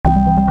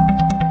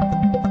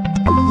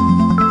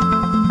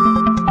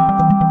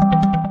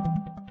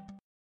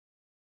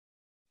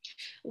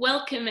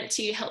Welcome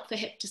to Help for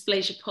Hip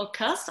Dysplasia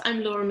podcast.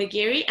 I'm Laura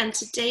McGeary, and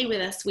today with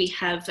us we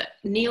have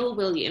Neil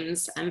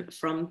Williams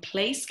from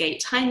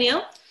PlaySkate. Hi,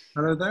 Neil.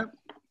 Hello there.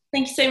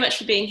 Thank you so much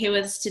for being here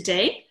with us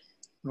today.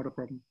 Not a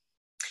problem.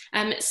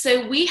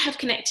 So we have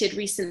connected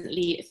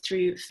recently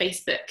through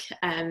Facebook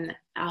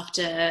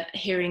after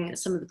hearing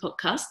some of the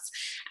podcasts,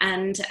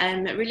 and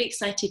I'm really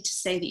excited to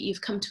say that you've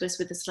come to us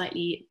with a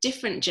slightly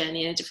different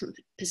journey and a different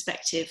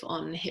perspective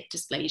on hip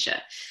dysplasia.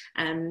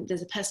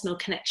 There's a personal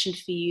connection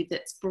for you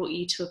that's brought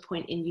you to a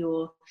point in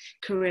your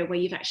career where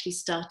you've actually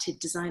started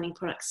designing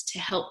products to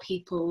help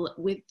people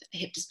with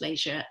hip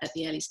dysplasia at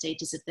the early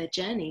stages of their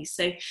journey.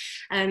 So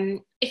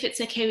if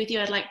it's okay with you,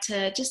 I'd like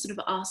to just sort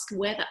of ask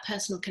where that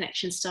personal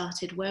connection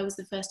started. Where was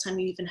the first time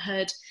you even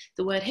heard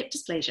the word hip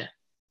dysplasia?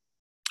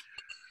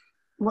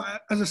 Well,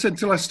 as I said,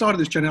 until I started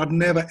this journey, I'd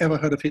never ever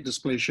heard of hip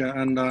dysplasia,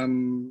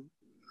 and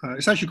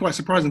it's actually quite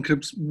surprising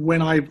because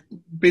when I've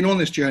been on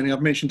this journey,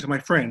 I've mentioned to my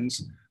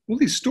friends, all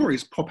these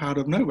stories pop out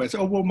of nowhere. So,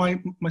 oh well, my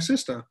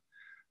sister,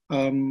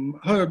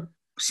 her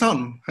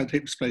son had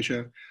hip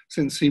dysplasia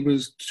since he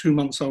was 2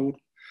 months old,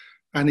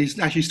 and he's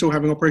actually still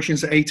having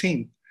operations at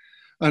 18.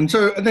 And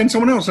then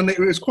someone else, and it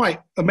was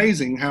quite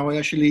amazing how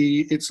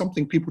it's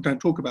something people don't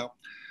talk about.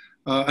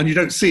 And you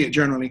don't see it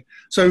generally.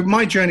 So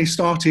my journey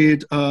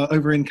started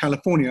over in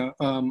California.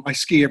 I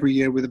ski every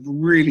year with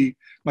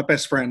my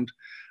best friend.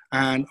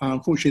 And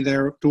unfortunately,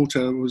 their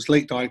daughter was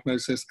late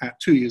diagnosis at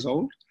 2 years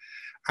old.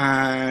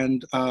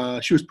 And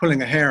she was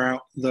pulling a hair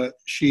out that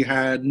she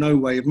had no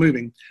way of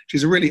moving.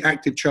 She's a really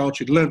active child.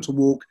 She'd learned to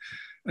walk.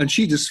 And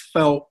she just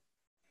felt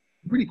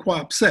really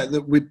quite upset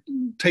that we'd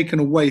taken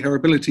away her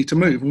ability to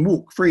move and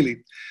walk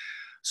freely.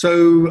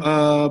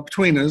 So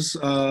between us,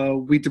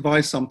 we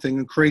devised something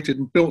and created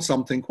and built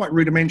something quite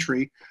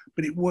rudimentary,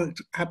 but it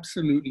worked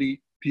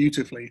absolutely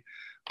beautifully.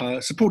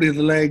 Supported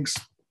the legs,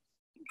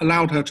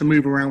 allowed her to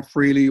move around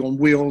freely on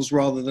wheels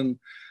rather than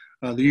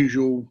the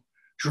usual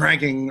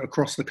dragging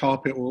across the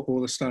carpet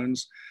or the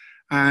stones.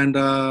 And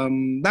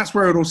that's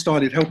where it all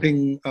started,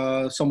 helping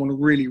someone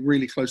really,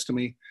 really close to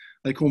me.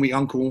 They call me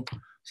Uncle,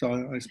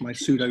 so it's my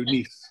pseudo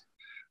niece.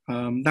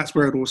 That's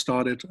where it all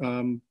started.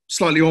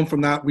 Slightly on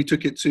from that, we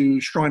took it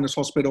to Shriners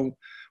Hospital,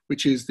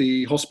 which is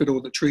the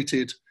hospital that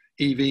treated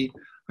Evie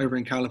over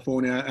in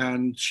California.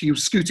 And she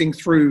was scooting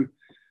through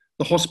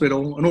the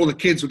hospital, and all the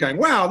kids were going,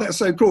 "Wow, that's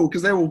so cool,"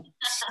 because they're all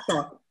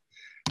stuck.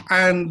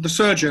 And the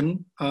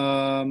surgeon,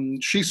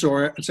 she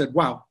saw it and said,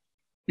 "Wow,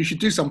 you should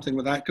do something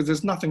with that because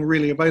there's nothing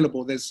really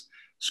available. There's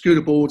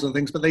scooter boards and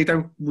things, but they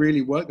don't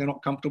really work. They're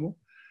not comfortable."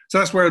 So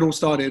that's where it all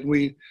started.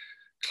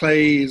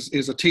 Clay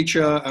is a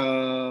teacher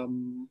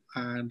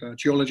and a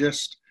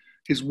geologist.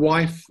 His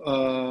wife,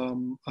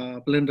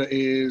 Belinda,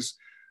 is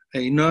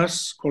a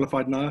nurse,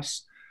 qualified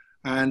nurse.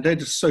 And they're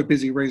just so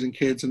busy raising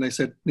kids. And they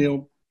said,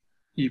 "Neil,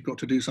 you've got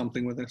to do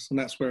something with this." And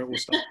that's where it all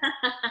started.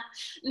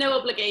 No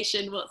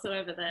obligation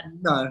whatsoever there.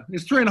 No,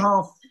 it's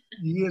 3.5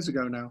 years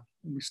ago now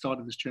when we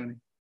started this journey.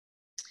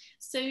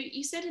 So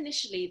you said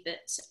initially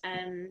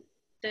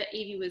that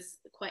Evie was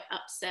quite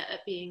upset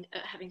at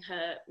having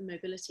her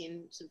mobility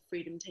and sort of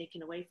freedom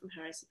taken away from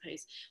her, I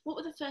suppose. What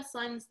were the first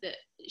signs that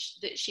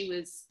she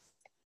was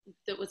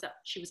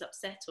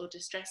upset or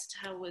distressed?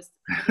 How was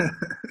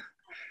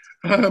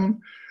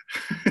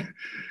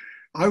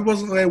I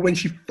wasn't there when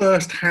she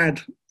first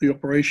had the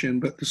operation,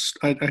 but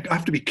I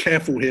have to be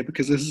careful here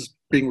because this is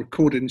being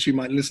recorded and she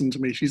might listen to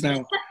me. She's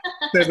now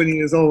 7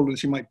 years old and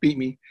she might beat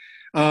me.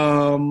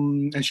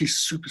 And she's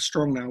super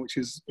strong now,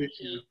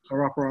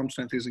 her upper arm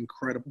strength is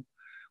incredible,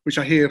 which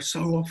I hear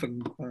so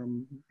often.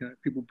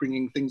 People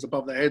bringing things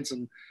above their heads,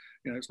 and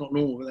it's not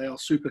normal, but they are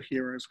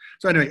superheroes.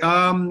 So anyway,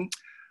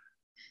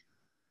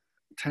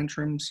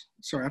 tantrums.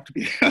 Sorry, I have to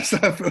be. I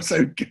feel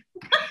so good.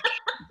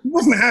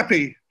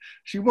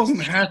 She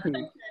wasn't happy.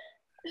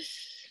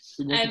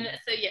 So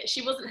yeah,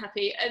 she wasn't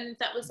happy, and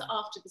that was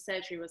after the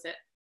surgery, was it?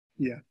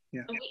 Yeah.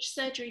 And which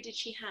surgery did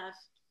she have?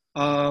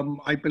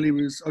 I believe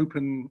it was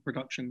open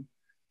reduction,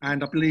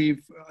 and I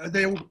believe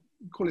they all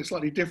call it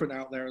slightly different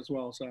out there as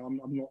well. So I'm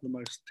not the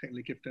most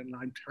technically gifted, and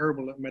I'm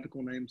terrible at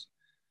medical names,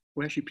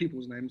 well, actually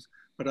people's names.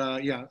 But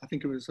I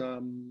think it was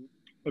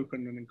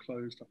open and then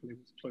closed. I believe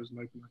it was closed and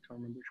open. I can't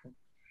remember which one.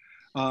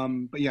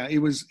 But yeah, it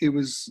was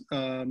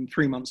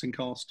 3 months in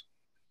cast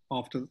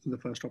after the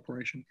first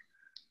operation.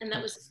 And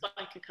that was a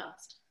spica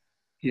cast.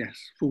 Yes,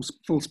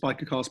 full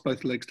spica cast,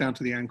 both legs down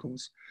to the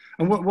ankles.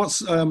 And what's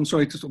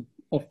sorry to sort of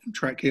off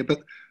track here, but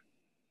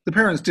the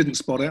parents didn't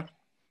spot it.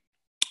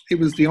 It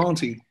was the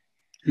auntie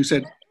who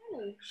said,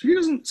 "She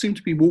doesn't seem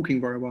to be walking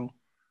very well."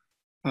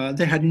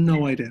 They had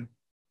no idea.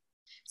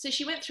 So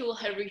she went through all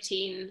her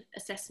routine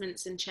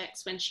assessments and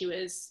checks when she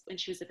was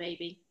a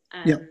baby,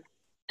 and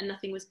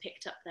nothing was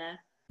picked up there.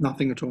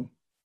 Nothing at all.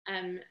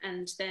 And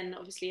then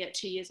obviously at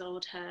 2 years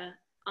old, her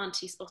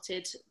auntie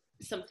spotted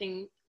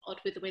something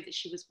odd with the way that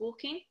she was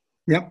walking.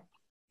 Yep.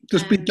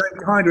 Just been going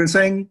behind her and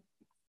saying,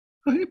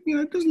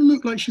 "It doesn't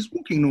look like she's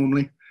walking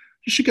normally.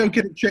 You should go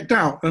get it checked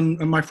out." And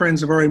my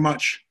friends are very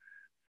much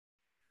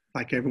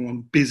like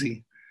everyone,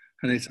 busy.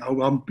 And it's,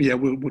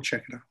 we'll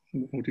check it out.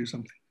 We'll do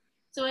something.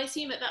 So I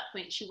assume at that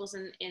point she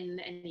wasn't in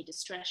any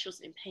distress, she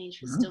wasn't in pain,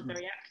 she was still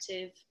very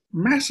active.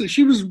 Massive.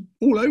 She was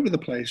all over the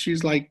place.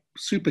 She's like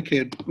super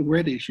kid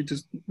already. She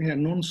just, yeah,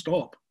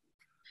 non-stop.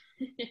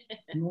 I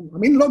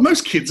mean,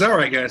 most kids are,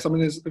 I guess. I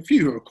mean, there's a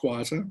few who are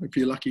quieter, if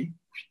you're lucky.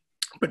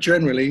 But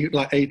generally,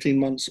 like 18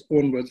 months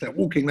onwards, they're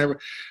walking, they're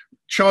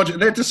charging,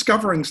 they're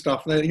discovering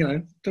stuff. They're, you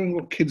know, doing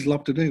what kids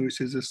love to do, which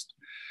is just,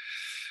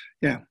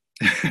 yeah,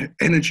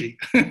 energy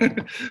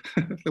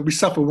that we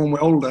suffer when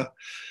we're older.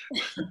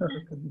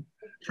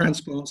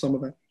 Transplant some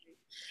of that.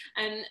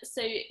 And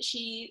so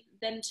she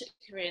then took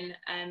her in,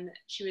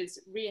 she was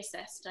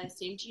reassessed, I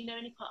assume. Do you know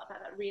any part about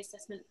that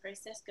reassessment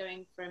process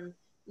going from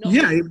not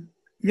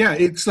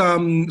it's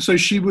so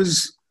she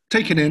was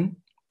taken in.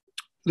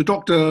 The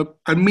doctor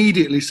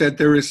immediately said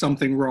there is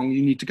something wrong,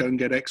 you need to go and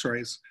get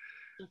x-rays.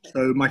 Okay.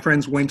 So my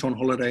friends went on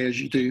holiday,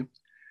 as you do,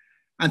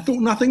 and thought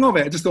nothing of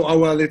it. I just thought, oh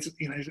well, it's,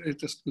 you know, it's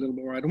just a little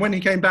bit right. And when he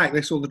came back,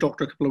 they saw the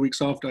doctor a couple of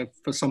weeks after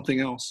for something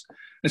else.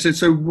 I said,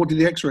 so what did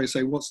the x-rays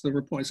say? What's the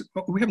report? I said,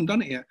 oh, we haven't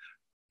done it yet.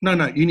 No,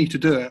 you need to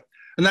do it.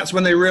 And that's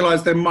when they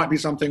realized there might be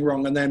something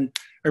wrong. And then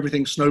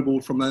everything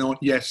snowballed from then on.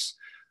 Yes,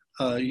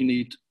 you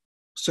need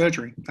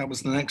surgery. That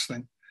was the next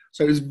thing.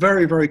 So it was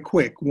very, very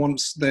quick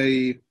once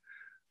they,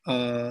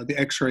 the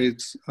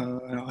x-rays,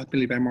 I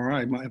believe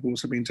MRI might have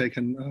also been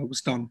taken,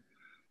 was done.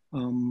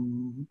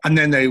 And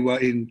then they were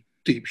in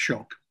deep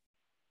shock.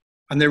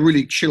 And they're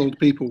really chilled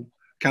people.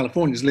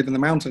 Californians live in the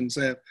mountains.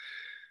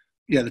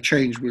 Yeah, the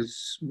change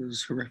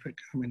was horrific.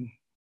 I mean,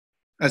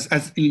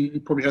 as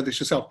you probably heard this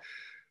yourself.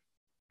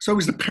 It's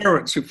always the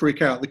parents who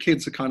freak out. The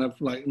kids are kind of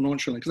like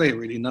nonchalant because they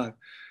already know.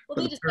 Well,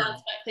 they just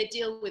bounce back. They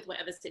deal with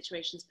whatever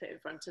situation's put in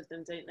front of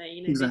them, don't they?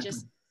 You know, exactly.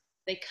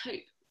 they cope.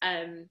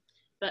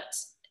 But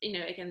you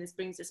know, again, this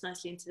brings us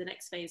nicely into the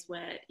next phase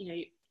where, you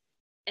know,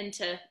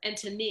 enter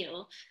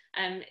Neil.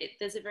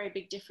 There's a very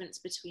big difference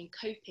between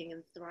coping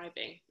and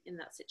thriving in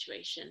that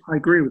situation. I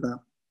agree with that.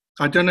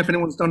 I don't know if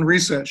anyone's done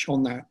research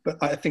on that, but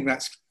I think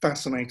that's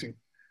fascinating.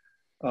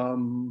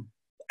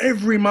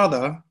 Every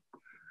mother,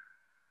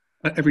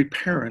 every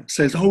parent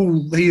says,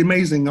 oh, they're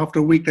amazing. After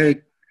a week,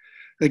 they're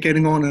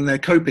getting on and they're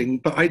coping.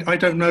 But I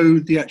don't know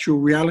the actual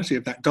reality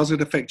of that. Does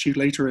it affect you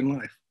later in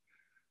life?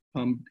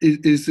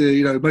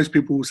 You know, most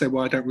people will say,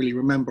 well, I don't really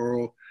remember.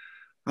 Or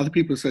other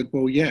people said,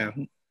 well, yeah,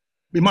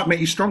 it might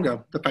make you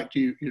stronger. The fact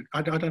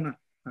I don't know.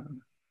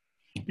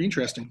 Be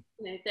interesting.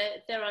 You know,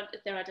 there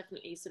are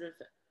definitely sort of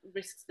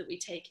risks that we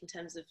take in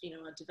terms of, you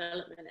know, our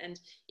development, and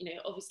you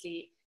know,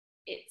 obviously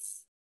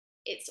it's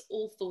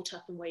all thought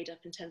up and weighed up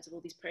in terms of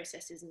all these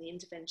processes and the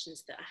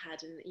interventions that are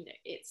had, and you know,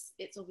 it's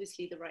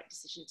obviously the right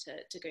decision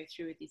to go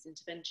through with these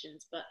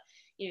interventions. But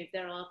you know,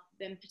 there are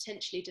then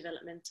potentially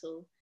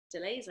developmental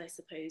delays, I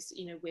suppose,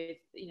 you know, with,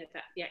 you know,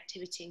 that the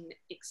activity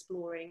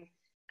exploring.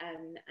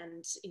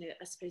 And you know,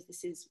 I suppose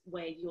this is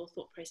where your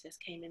thought process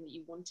came in, that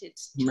you wanted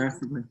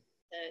massively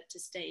to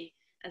stay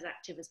as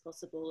active as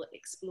possible,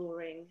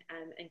 exploring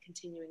and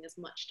continuing as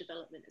much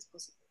development as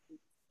possible.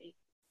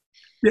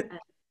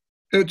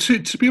 Yeah.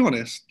 To be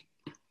honest,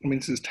 I mean,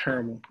 this is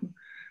terrible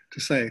to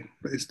say,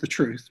 but it's the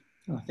truth.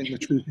 I think the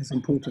truth is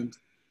important.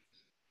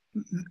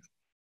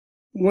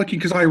 Working,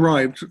 because I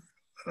arrived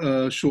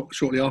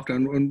shortly after,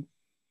 and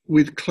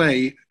with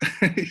Clay,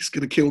 he's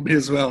going to kill me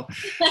as well.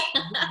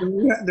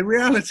 The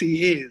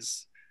reality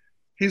is,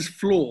 his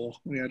floor,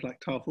 we had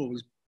like tile floor,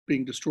 was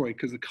being destroyed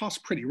because the car's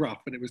pretty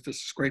rough, and it was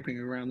just scraping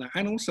around that.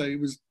 And also, it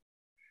was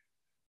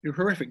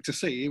horrific to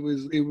see.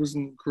 It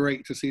wasn't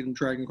great to see them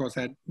dragging across.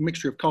 They had a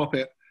mixture of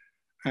carpet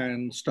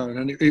and stone,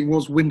 and it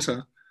was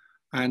winter,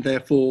 and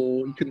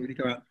therefore you couldn't really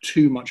go out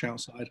too much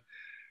outside.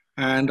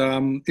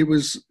 And it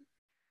was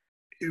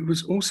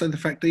also the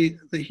fact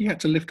that he had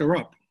to lift her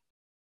up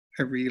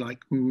every like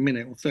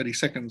minute or 30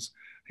 seconds.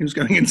 He was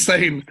going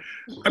insane.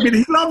 I mean,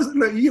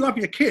 you love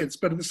your kids,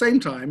 but at the same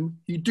time,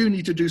 you do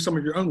need to do some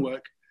of your own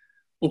work,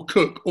 or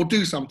cook, or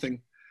do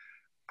something.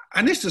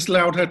 And this just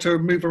allowed her to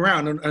move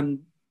around, and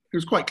it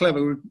was quite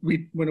clever.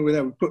 When we were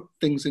there, we put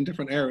things in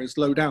different areas,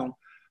 low down,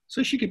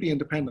 so she could be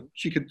independent.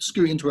 She could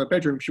scoot into her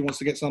bedroom if she wants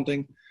to get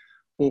something,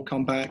 or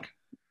come back.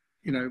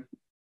 You know,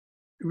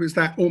 it was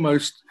that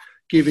almost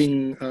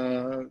giving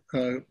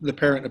the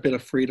parent a bit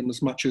of freedom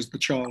as much as the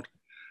child.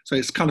 So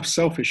it's kind of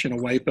selfish in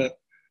a way, but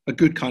a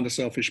good kind of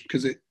selfish,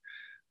 because it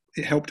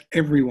helped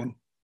everyone.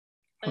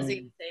 I was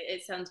going to say,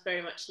 it sounds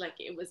very much like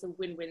it was a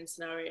win-win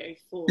scenario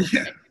for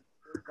everyone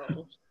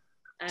involved.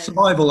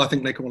 Survival, I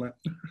think they call it.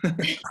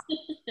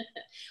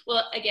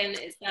 Well, again,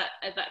 it's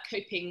that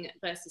coping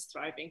versus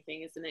thriving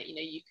thing, isn't it? You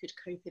know, you could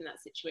cope in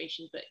that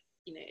situation, but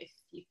you know, if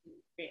you can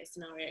create a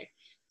scenario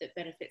that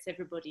benefits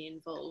everybody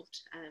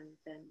involved,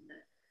 then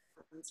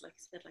it's, like I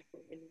said, like a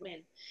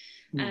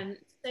win-win.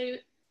 So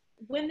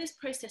when this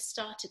process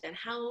started, then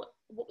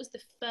what was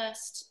the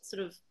first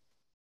sort of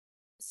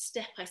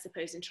step, I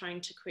suppose, in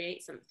trying to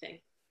create something?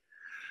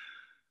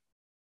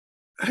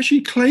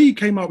 Actually, Clay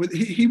came up with,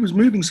 he was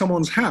moving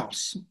someone's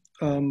house,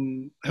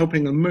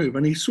 helping them move,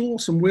 and he saw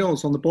some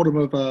wheels on the bottom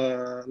of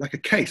like a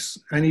case,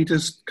 and he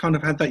just kind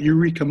of had that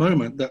eureka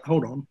moment that,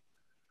 hold on,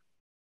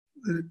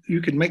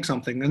 you could make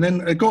something. And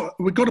then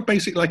we got a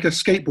basic, like a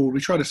skateboard. We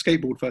tried a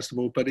skateboard first of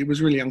all, but it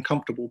was really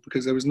uncomfortable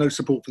because there was no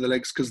support for the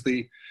legs because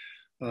the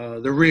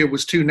rear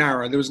was too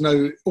narrow. There was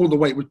all the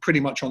weight was pretty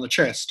much on the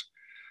chest,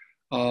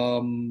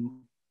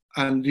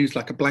 and used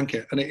like a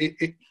blanket, and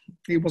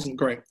it wasn't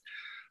great.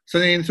 So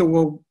then I thought,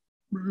 well,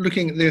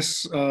 looking at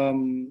this,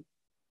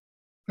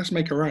 let's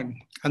make our own.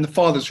 And the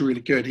father's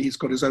really good. He's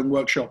got his own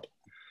workshop.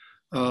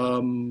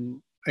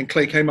 And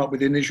Clay came up with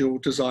the initial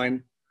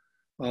design,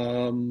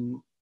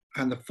 and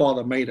the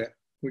father made it,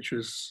 which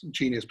was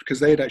genius because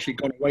they had actually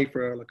gone away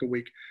for like a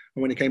week.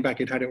 And when he came back,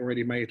 he'd had it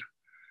already made.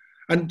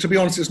 And to be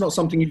honest, it's not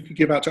something you could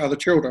give out to other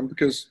children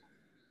because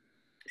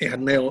it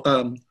had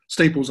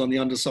staples on the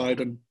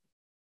underside and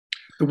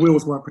the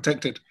wheels weren't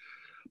protected.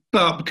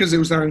 But because it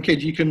was their own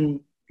kid, you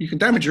can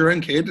damage your own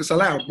kid. It's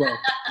allowed. Well,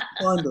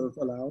 kind of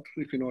allowed,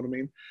 if you know what I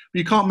mean. But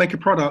you can't make a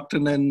product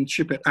and then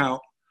ship it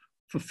out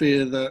for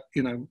fear that,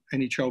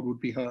 any child would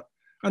be hurt.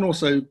 And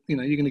also, you're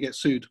going to get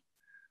sued.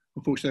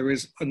 Unfortunately, there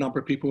is a number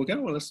of people who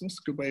go, well, that's a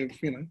good way of,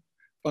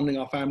 funding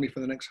our family for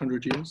the next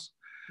 100 years.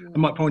 Yeah. I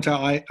might point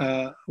out,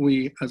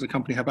 we as a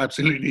company have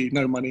absolutely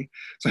no money.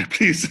 So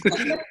please,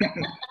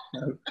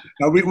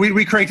 no,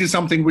 we created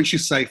something which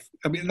is safe.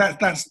 I mean,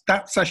 that's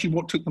actually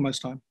what took the most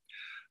time.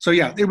 So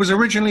yeah, it was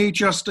originally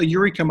just a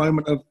eureka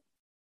moment of,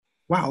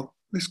 wow,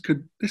 this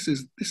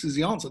is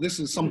the answer. This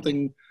is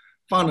something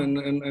fun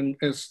and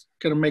it's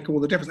going to make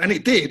all the difference. And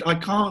it did. I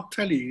can't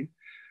tell you.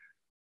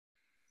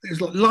 It's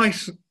like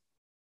light,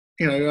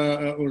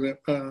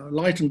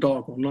 light and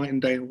dark or night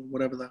and day or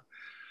whatever that,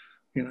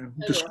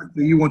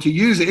 you want to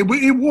use it.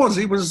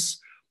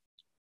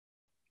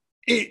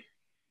 It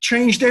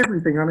changed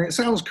everything. I mean, it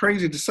sounds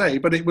crazy to say,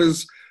 but it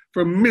was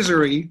from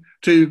misery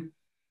to,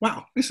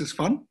 wow, this is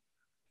fun.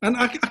 And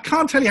I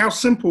can't tell you how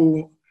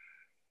simple.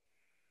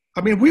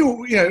 I mean, we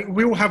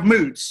all have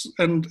moods,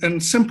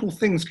 and simple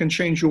things can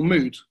change your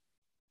mood.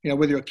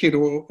 Whether you're a kid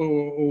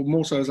or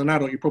more so as an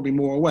adult, you're probably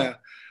more aware.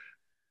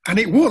 And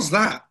it was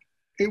that.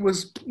 It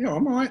was,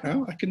 I'm all right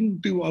now. I can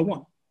do what I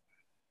want.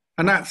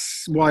 And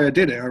that's why I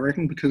did it, I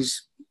reckon,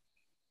 because,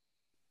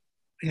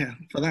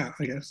 for that,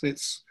 I guess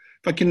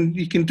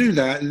you can do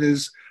that.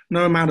 There's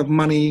no amount of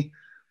money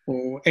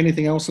or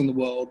anything else in the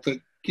world that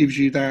gives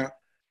you that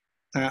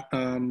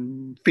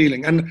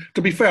feeling. And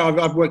to be fair,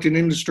 I've worked in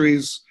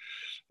industries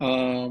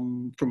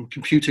from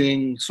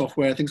computing,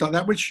 software, things like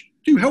that, which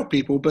do help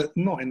people, but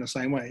not in the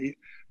same way.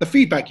 The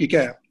feedback you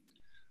get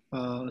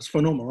is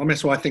phenomenal. I mean,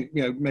 so I think,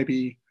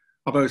 maybe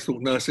I've always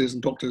thought nurses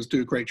and doctors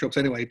do great jobs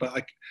anyway, but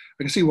I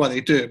can see why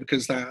they do it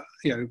because that,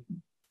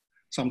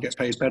 some get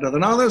paid better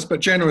than others, but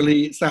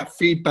generally it's that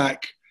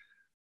feedback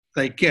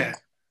they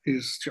get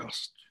is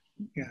just,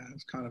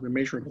 it's kind of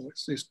immeasurable.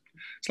 It's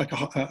like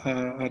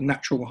a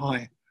natural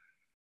high,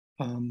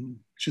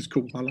 which is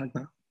cool. I like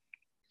that.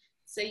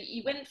 So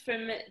you went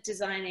from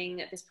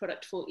designing this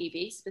product for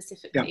Evie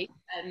specifically,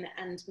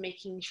 and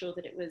making sure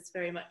that it was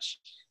very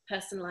much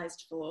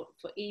personalized for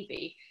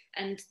Evie,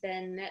 and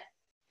then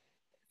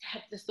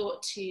had the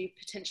thought to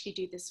potentially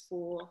do this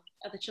for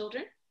other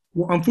children?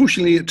 Well,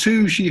 unfortunately, at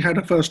 2, she had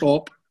her first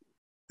op.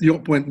 The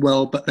op went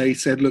well, but they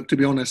said, look, to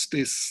be honest,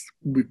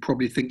 we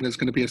probably think there's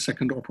going to be a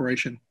second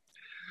operation.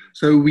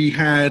 So we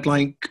had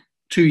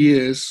 2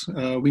 years.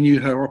 We knew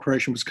her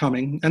operation was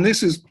coming. And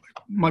this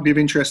might be of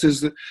interest,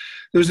 is that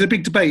there was a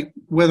big debate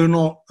whether or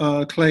not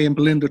Clay and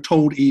Belinda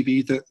told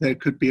Evie that there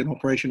could be an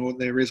operation or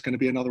there is going to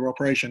be another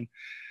operation.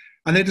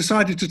 And they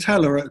decided to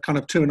tell her at kind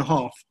of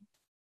 2.5,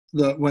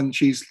 that when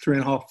she's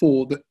 3.5,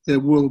 4, that there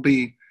will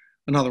be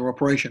another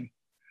operation.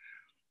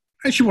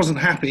 And she wasn't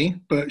happy,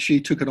 but she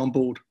took it on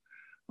board.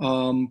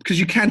 Because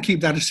you can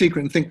keep that a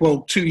secret and think,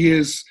 well, 2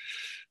 years,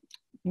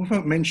 we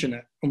won't mention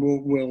it and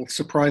we'll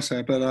surprise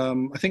her. But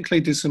I think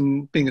Clay did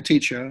being a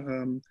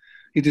teacher,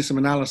 he did some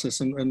analysis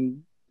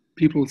and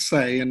people would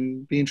say,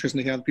 and be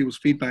interesting to hear people's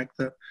feedback,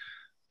 that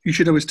you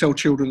should always tell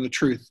children the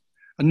truth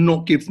and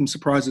not give them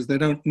surprises. They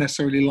don't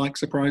necessarily like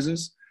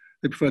surprises.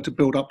 They prefer to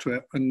build up to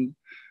it. And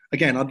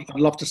again, I'd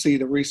love to see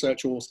the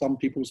research or some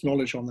people's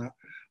knowledge on that.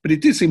 But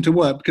it did seem to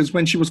work because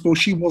when she was 4,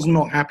 she was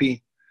not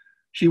happy.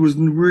 She was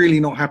really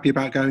not happy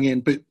about going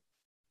in, but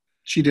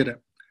she did it.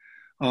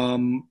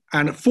 And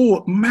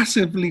 4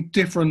 massively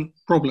different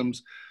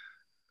problems.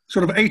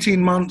 Sort of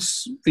 18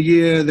 months, a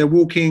year, they're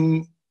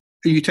walking,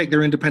 you take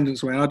their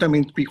independence away. And I don't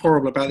mean to be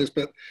horrible about this,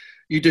 but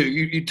you do.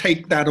 You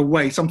take that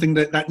away, something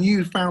that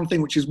newfound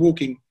thing, which is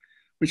walking,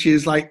 which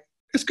is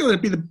it's going to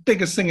be the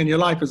biggest thing in your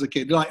life as a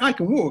kid. You're like, I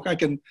can walk, I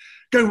can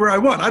go where I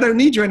want. I don't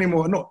need you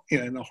anymore. Not,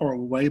 in a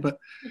horrible way, but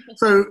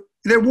so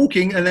they're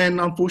walking, and then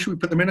unfortunately we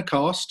put them in a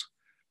cast,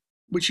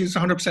 which is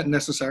 100%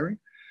 necessary.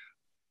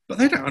 But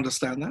they don't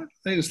understand that.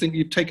 They just think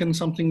you've taken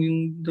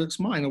something that's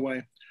mine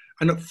away.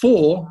 And at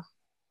 4,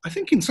 I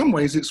think in some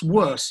ways it's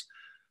worse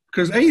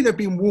because A, they've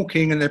been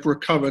walking and they've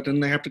recovered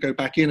and they have to go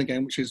back in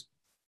again, which is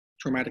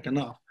traumatic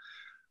enough.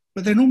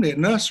 But they're normally at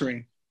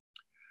nursery.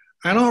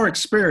 And our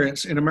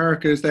experience in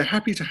America is they're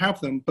happy to have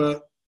them,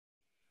 but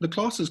the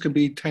classes can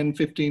be 10,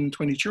 15,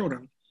 20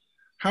 children.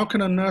 How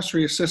can a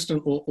nursery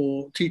assistant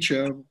or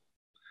teacher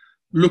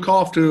look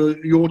after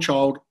your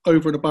child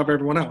over and above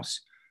everyone else.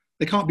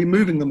 They can't be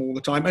moving them all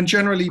the time. And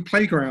generally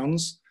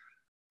playgrounds,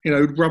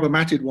 rubber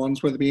matted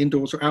ones, whether it be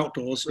indoors or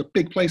outdoors, are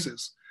big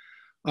places.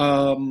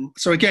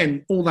 So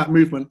again, all that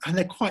movement, and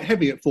they're quite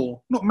heavy at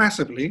 4, not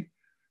massively.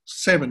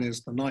 7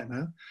 is the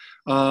nightmare.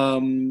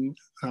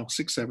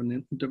 6,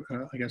 7,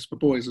 I guess, for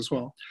boys as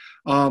well.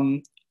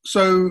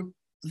 So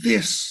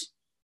this,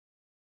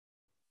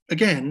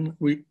 again,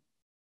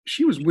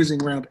 she was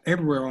whizzing around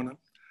everywhere on it.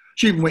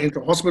 She even went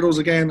into hospitals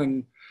again,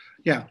 and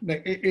yeah,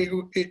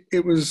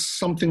 it was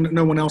something that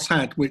no one else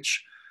had,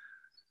 which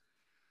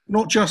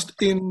not just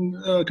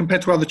in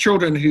compared to other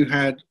children who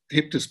had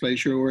hip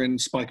dysplasia or in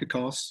spica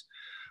casts,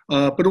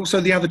 but also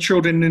the other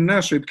children in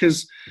nursery,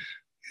 because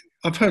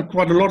I've heard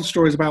quite a lot of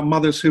stories about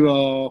mothers who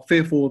are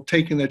fearful of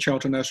taking their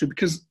child to nursery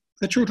because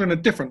their children are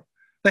different.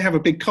 They have a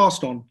big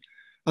cast on,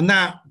 and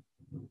that,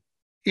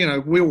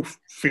 we all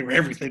fear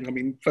everything. I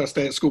mean, first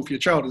day at school for your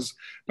child is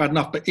bad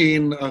enough, but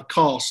in a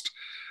cast,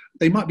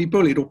 they might be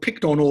bullied or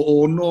picked on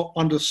or not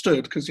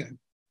understood because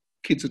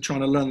kids are trying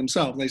to learn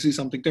themselves. They see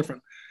something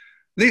different.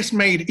 This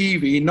made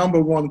Evie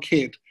number 1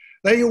 kid.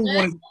 They all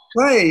wanted to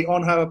play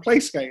on her play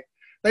skate.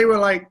 They were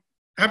like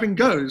having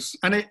goes,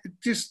 and it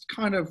just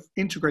kind of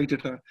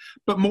integrated her.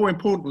 But more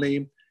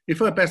importantly, if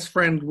her best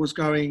friend was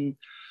going,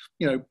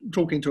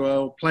 talking to her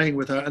or playing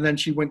with her, and then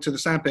she went to the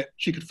sandpit,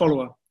 she could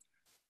follow her.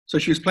 So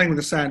she was playing with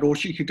the sand, or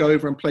she could go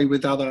over and play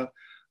with other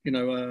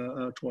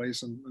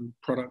toys and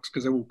products,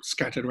 because they're all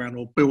scattered around,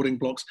 or building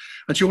blocks.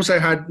 And she also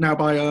had now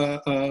by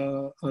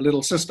a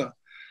little sister.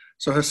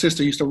 So her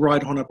sister used to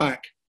ride on her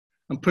back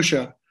and push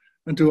her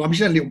and do,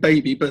 she's a little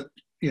baby, but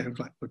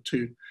like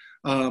 2.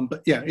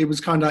 But yeah, it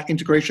was kind of that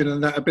integration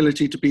and that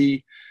ability to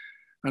be,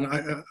 and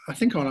I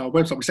think on our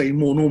website we say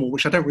more normal,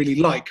 which I don't really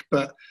like,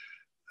 but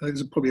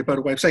there's probably a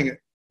better way of saying it.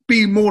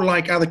 Be more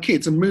like other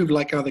kids and move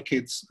like other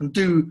kids and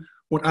do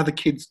what other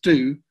kids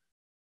do,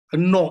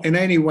 and not in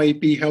any way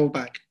be held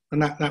back.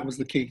 And that was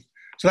the key.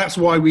 So that's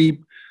why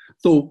we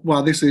thought,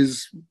 well, this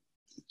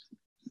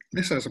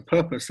has a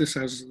purpose. This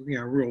has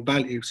real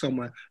value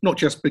somewhere, not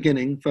just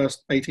beginning,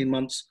 first 18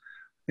 months,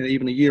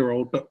 even a year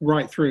old, but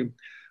right through.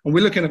 And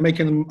we're looking at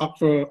making them up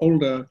for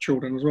older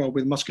children as well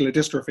with muscular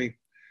dystrophy,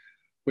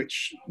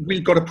 which we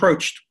got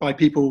approached by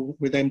people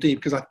with MD,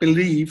 because I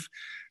believe,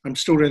 I'm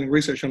still doing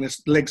research on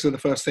this, legs are the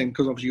first thing,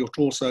 because obviously your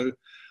torso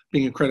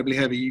being incredibly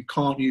heavy, you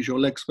can't use your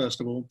legs first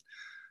of all.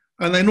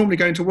 And they normally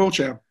go into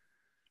wheelchair,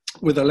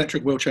 with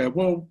electric wheelchair.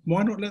 Well,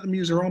 why not let them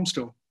use their arms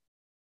still?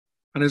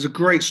 And there's a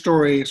great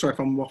story, sorry if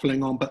I'm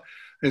waffling on, but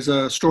there's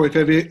a story,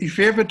 if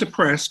you're ever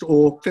depressed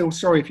or feel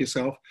sorry for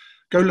yourself,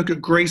 go look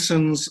at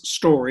Grayson's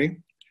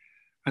story.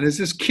 And as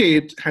this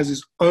kid has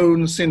his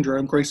own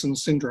syndrome,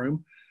 Grayson's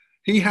syndrome,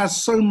 he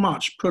has so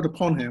much put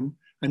upon him,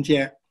 and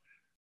yet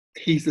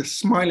he's the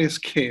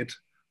smiliest kid,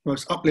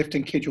 most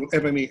uplifting kid you'll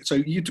ever meet. So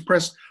you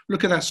depressed,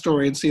 look at that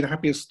story and see the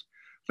happiest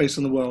face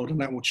in the world,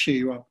 and that will cheer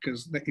you up,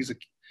 because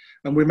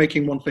and we're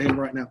making one for him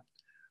right now,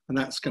 and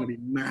that's going to be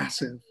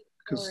massive.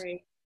 Because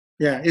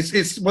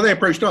it's well, they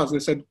approached us. They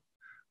said,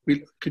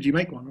 "Could you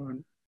make one?" I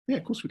went, yeah,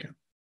 of course we can.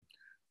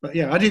 But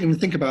yeah, I didn't even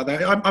think about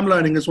that. I'm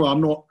learning as well.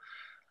 I'm not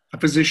a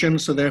physician,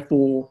 so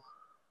therefore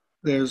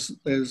there's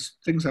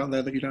things out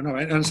there that you don't know.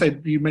 And I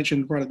said, you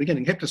mentioned right at the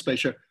beginning, hip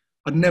dysplasia.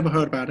 I'd never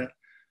heard about it.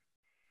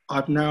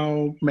 I've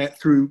now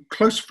met, through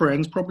close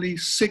friends, probably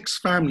 6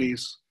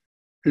 families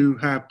who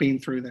have been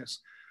through this.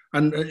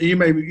 And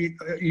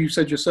you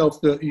said yourself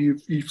that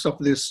you've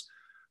suffered this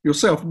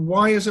yourself.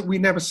 Why is it we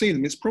never see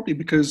them? It's probably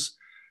because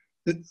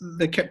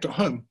they're kept at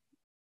home.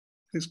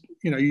 It's,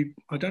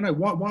 I don't know,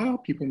 why are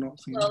people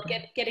not seeing well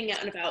getting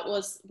out and about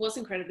was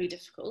incredibly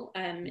difficult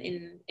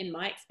in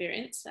my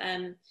experience.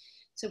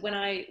 So when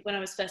I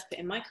was first put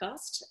in my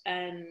cast,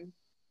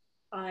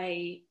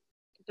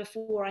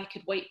 before I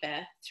could weight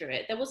bear through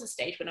it, there was a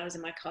stage when I was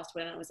in my cast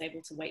when I was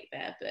able to weight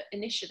bear, but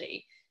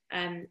initially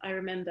I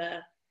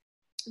remember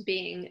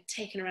being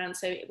taken around.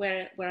 So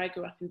where I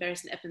grew up in Bury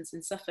St Edmunds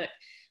in Suffolk,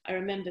 I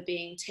remember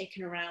being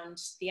taken around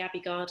the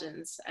Abbey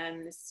Gardens,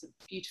 this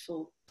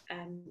beautiful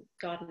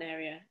garden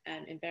area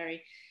in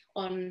Bury,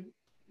 on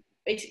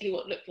basically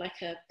what looked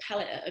like a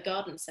pallet at a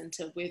garden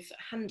centre with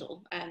a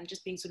handle,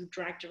 just being sort of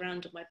dragged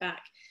around on my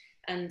back.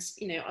 And,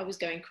 I was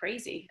going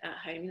crazy at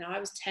home. I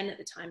was 10 at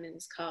the time in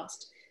this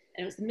cast.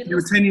 And it was the middle. You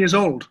were 10 years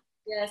old?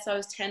 Yeah, so I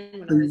was 10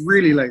 when I was...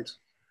 Really late.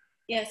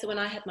 Yeah, so when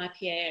I had my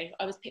PAO,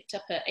 I was picked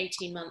up at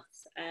 18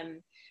 months,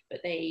 but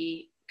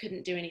they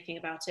couldn't do anything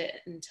about it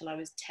until I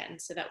was 10.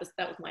 So that was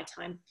my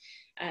time.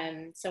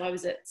 So I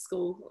was at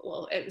school,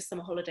 well, it was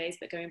summer holidays,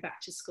 but going back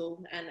to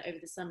school, and over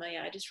the summer,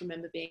 I just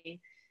remember being,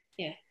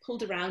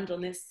 pulled around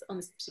on this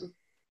sort of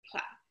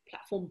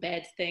platform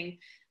bed thing.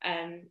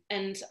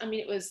 And I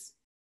mean,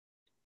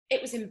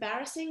 it was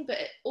embarrassing, but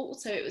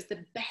it was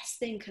the best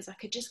thing, because I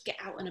could just get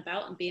out and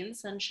about and be in the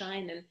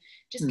sunshine and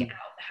just get out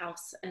of the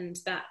house, and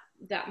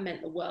that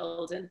meant the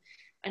world. And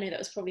I know that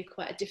was probably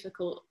quite a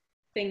difficult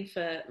thing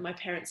for my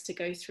parents to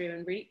go through,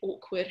 and really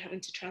awkward having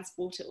to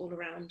transport it all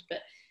around, but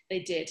they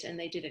did, and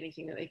they did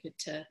anything that they could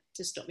to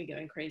stop me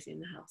going crazy in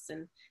the house,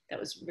 and that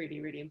was really,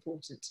 really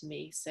important to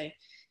me. So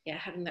yeah,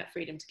 having that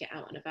freedom to get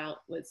out and about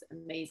was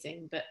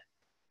amazing, but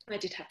I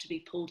did have to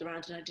be pulled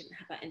around, and I didn't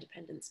have that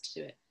independence to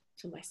do it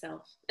for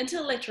myself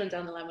until later on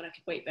down the line when I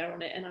could weight bear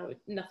on it, and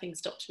nothing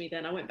stopped me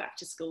then. I went back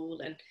to school,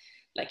 and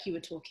like you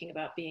were talking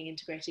about being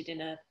integrated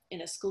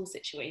in a school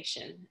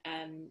situation,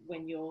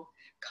 when you're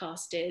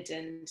casted,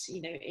 and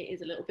you know it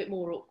is a little bit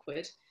more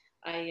awkward.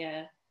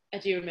 I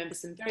do remember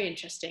some very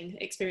interesting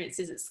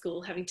experiences at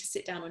school, having to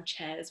sit down on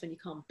chairs when you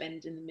can't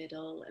bend in the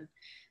middle,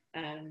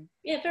 and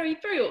yeah, very,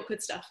 very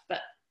awkward stuff. But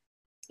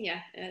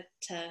yeah, if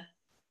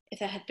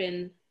there had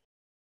been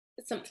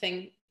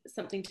something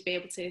to be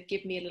able to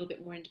give me a little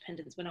bit more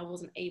independence when I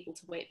wasn't able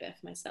to weight bear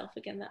for myself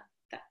again, that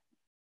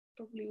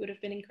probably would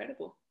have been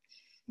incredible.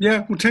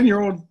 Yeah, well,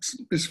 10-year-old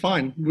is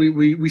fine.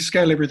 We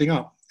scale everything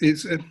up.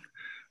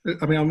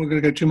 I mean, I'm not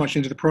going to go too much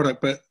into the product,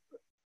 but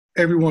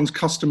everyone's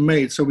custom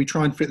made, so we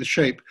try and fit the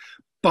shape,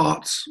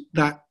 but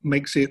that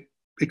makes it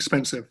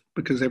expensive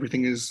because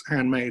everything is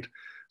handmade.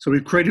 So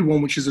we've created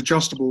one which is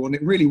adjustable, and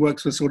it really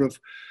works for sort of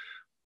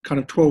kind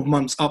of 12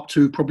 months up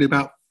to probably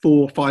about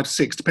 4, 5,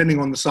 6, depending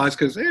on the size,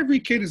 because every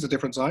kid is a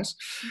different size.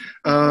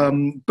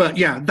 But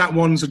yeah, that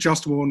one's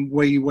adjustable and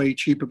way, way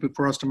cheaper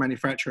for us to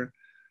manufacture.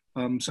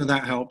 So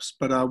that helps.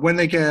 But when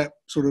they get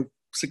sort of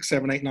 6,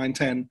 7, 8, 9,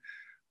 10,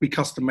 we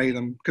custom made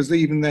them, because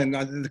even then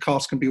the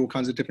cast can be all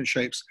kinds of different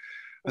shapes,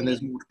 and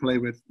there's more to play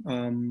with.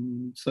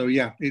 So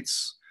yeah,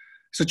 it's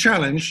a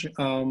challenge,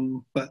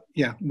 but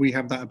yeah, we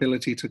have that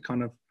ability to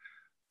kind of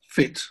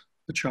fit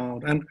the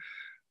child. And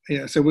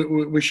yeah, so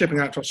we're shipping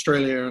out to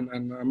Australia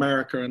and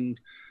America, and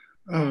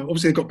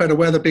obviously they've got better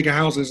weather, bigger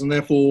houses, and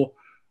therefore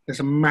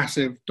there's a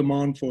massive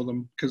demand for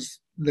them because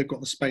they've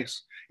got the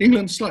space.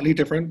 England's slightly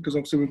different because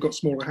obviously we've got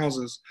smaller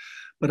houses,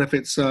 but if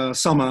it's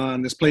summer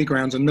and there's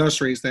playgrounds and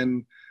nurseries,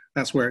 then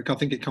that's where I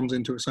think it comes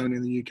into its own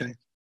in the UK.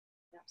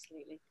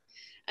 Absolutely.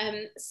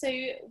 So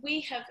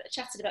we have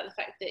chatted about the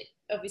fact that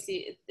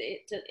obviously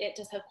it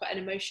does have quite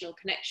an emotional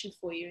connection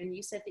for you, and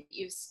you said that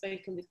you've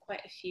spoken with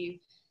quite a few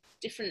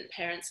different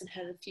parents and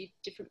heard a few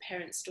different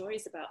parent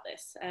stories about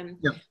this.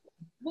 Yep.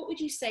 What would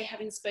you say,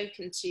 having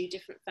spoken to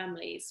different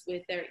families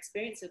with their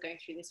experience of going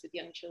through this with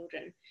young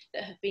children,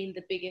 that have been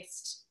the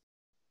biggest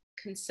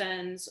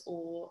concerns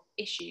or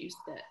issues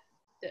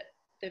that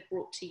they've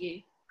brought to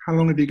you? How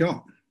long have you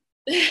got?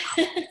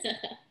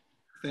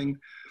 Thing.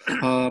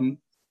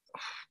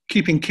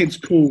 Keeping kids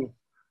cool.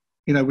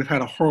 You know, we've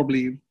had a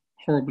horribly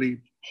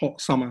hot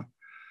summer.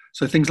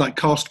 So things like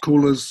cast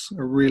coolers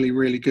are really,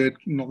 really good,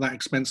 not that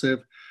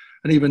expensive.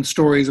 And even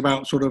stories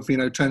about sort of, you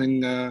know,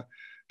 getting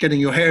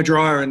your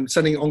hairdryer and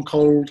setting it on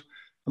cold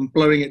and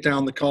blowing it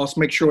down the cast.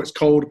 Make sure it's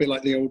cold, a bit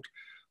like the old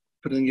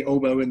putting your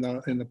elbow in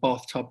the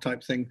bathtub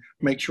type thing.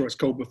 Make sure it's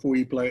cold before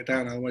you blow it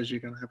down, otherwise you're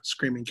going to have a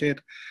screaming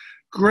kid.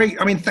 Great.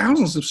 I mean,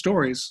 thousands of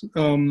stories.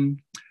 And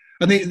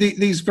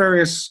these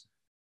various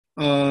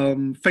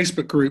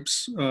Facebook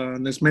groups,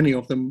 and there's many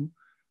of them,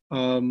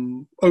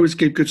 always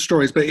give good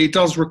stories, but it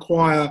does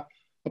require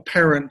a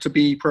parent to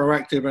be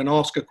proactive and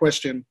ask a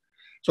question.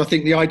 So I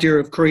think the idea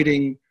of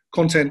creating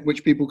content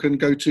which people can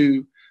go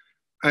to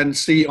and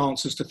see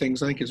answers to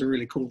things, I think is a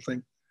really cool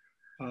thing,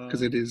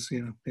 because it is,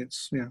 you know,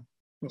 it's, yeah,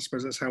 I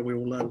suppose that's how we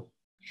all learn.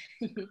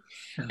 Yeah.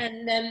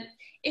 And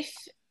if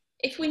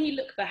when you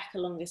look back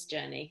along this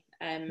journey,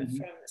 from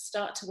the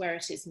start to where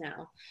it is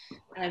now,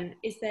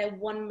 is there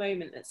one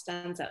moment that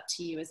stands out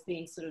to you as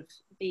being sort of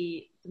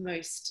the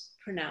most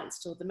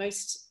pronounced or the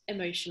most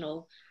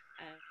emotional?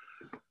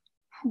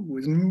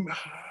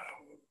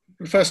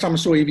 The first time I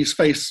saw Evie's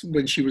face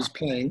when she was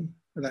playing,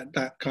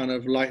 that kind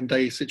of light and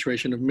day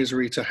situation of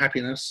misery to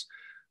happiness.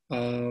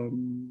 The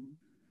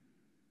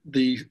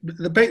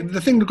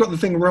thing that got the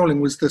thing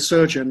rolling was the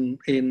surgeon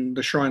in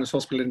the Shriners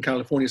Hospital in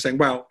California saying,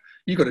 "Wow,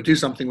 you got to do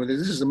something with this.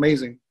 This is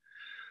amazing."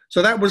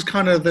 So that was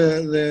kind of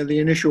the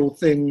initial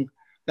thing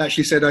that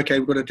she said, "Okay,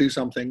 we've got to do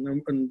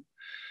something."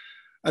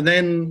 And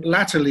then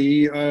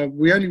latterly,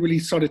 we only really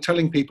started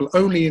telling people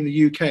only in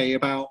the UK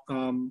about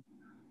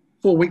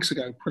 4 weeks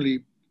ago, probably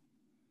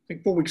I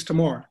think 4 weeks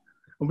tomorrow.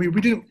 And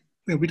we didn't,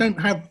 you know, we don't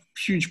have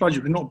huge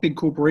budget. We're not a big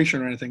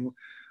corporation or anything.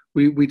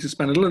 We just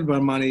spent a little bit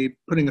of money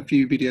putting a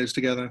few videos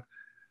together,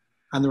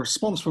 and the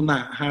response from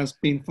that has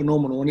been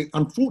phenomenal. And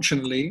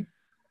unfortunately,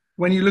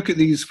 when you look at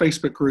these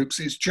Facebook groups,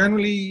 it's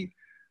generally,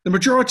 the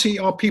majority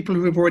are people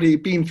who have already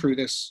been through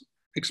this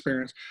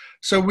experience.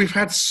 So we've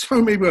had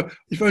so many,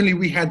 if only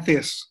we had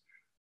this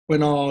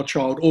when our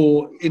child,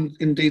 or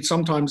indeed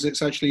sometimes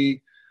it's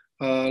actually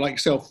like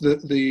yourself,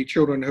 the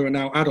children who are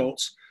now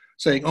adults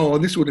saying, "Oh,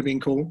 this would have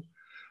been cool."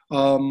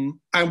 And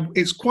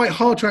it's quite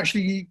hard to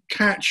actually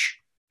catch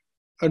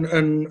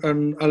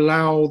and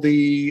allow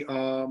the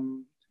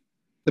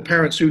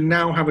parents who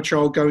now have a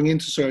child going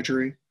into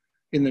surgery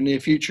in the near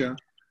future,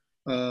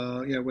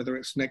 you know, whether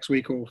it's next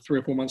week or 3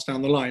 or 4 months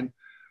down the line,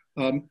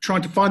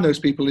 trying to find those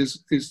people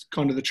is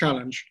kind of the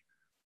challenge.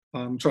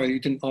 Sorry, you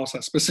didn't ask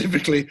that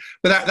specifically,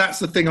 but that's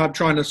the thing I'm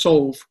trying to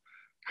solve.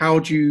 How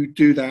do you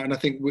do that? And I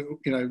think,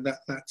 you know,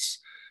 that's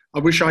I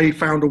wish I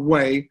found a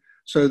way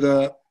so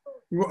that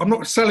I'm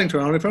not selling to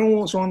anyone. If anyone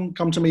wants one,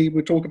 come to me,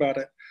 we'll talk about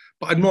it.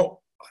 But I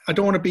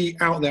don't want to be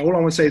out there. All I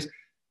want to say is,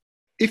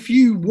 if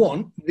you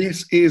want,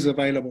 this is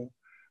available.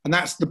 And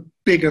that's the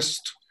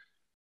biggest,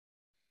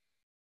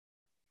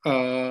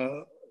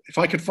 if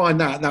I could find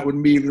that, that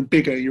would be an even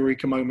bigger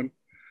eureka moment,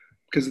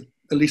 because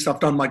at least I've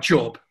done my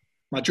job.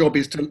 My job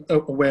is to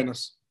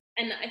awareness.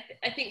 And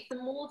I think the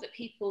more that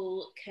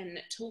people can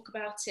talk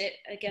about it,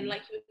 again,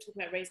 like you were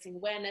talking about, raising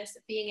awareness,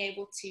 being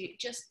able to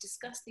just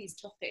discuss these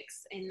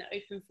topics in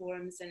open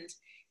forums and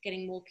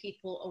getting more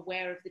people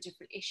aware of the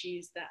different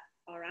issues that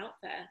are out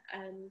there,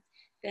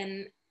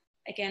 then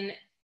again,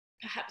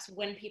 perhaps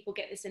when people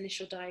get this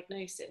initial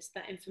diagnosis,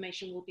 that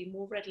information will be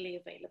more readily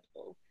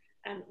available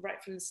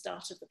right from the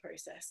start of the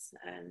process.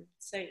 And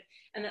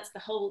that's the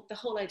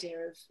whole idea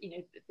of, you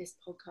know, this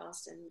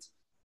podcast, and,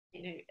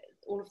 you know,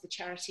 all of the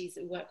charities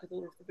that work with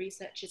all of the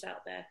researchers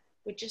out there.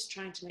 We're just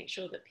trying to make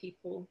sure that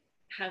people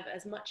have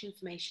as much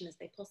information as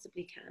they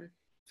possibly can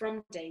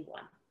from day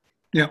one.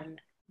 Yeah.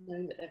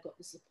 Knowing that they've got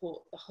the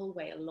support the whole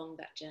way along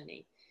that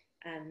journey.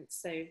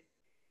 So,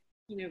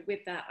 you know, with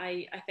that,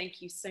 I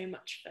thank you so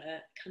much for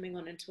coming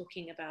on and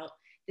talking about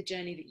the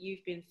journey that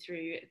you've been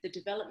through, the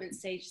development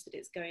stages that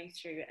it's going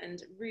through,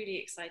 and really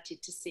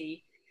excited to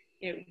see,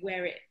 you know,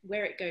 where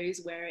it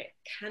goes, where it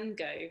can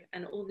go,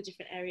 and all the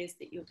different areas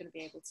that you're going to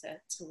be able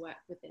to work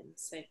within.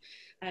 So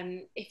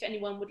if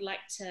anyone would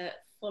like to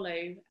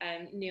follow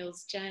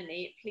Neil's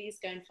journey, please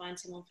go and find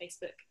him on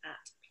Facebook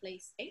at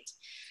Place8,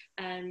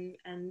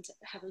 and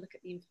have a look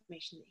at the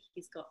information that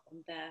he's got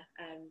on there,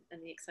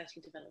 and the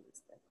exciting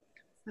developments there.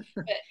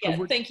 But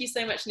yeah, thank you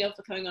so much, Neil,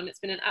 for coming on. It's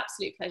been an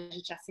absolute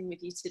pleasure chatting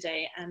with you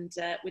today, and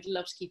we'd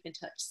love to keep in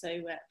touch.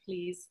 So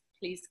please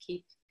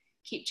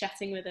keep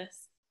chatting with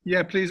us.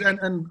 Yeah, please. And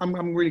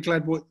I'm really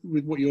glad with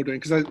what you're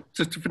doing, because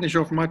just to finish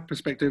off from my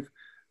perspective,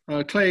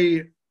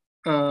 Clay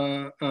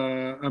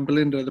and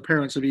Belinda, the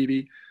parents of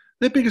Evie,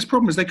 their biggest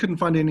problem is they couldn't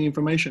find any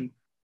information.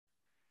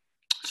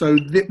 So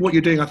what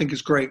you're doing, I think,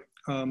 is great.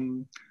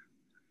 And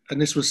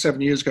this was 7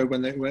 years ago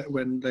when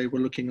they were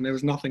looking, and there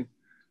was nothing.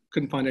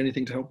 Couldn't find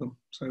anything to help them.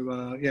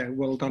 So yeah,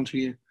 well done to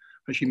you,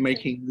 actually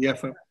making the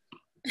effort.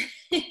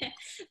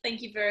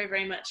 Thank you very,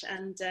 very much,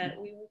 and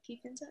we will keep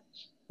in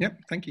touch.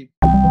 Yep, thank you.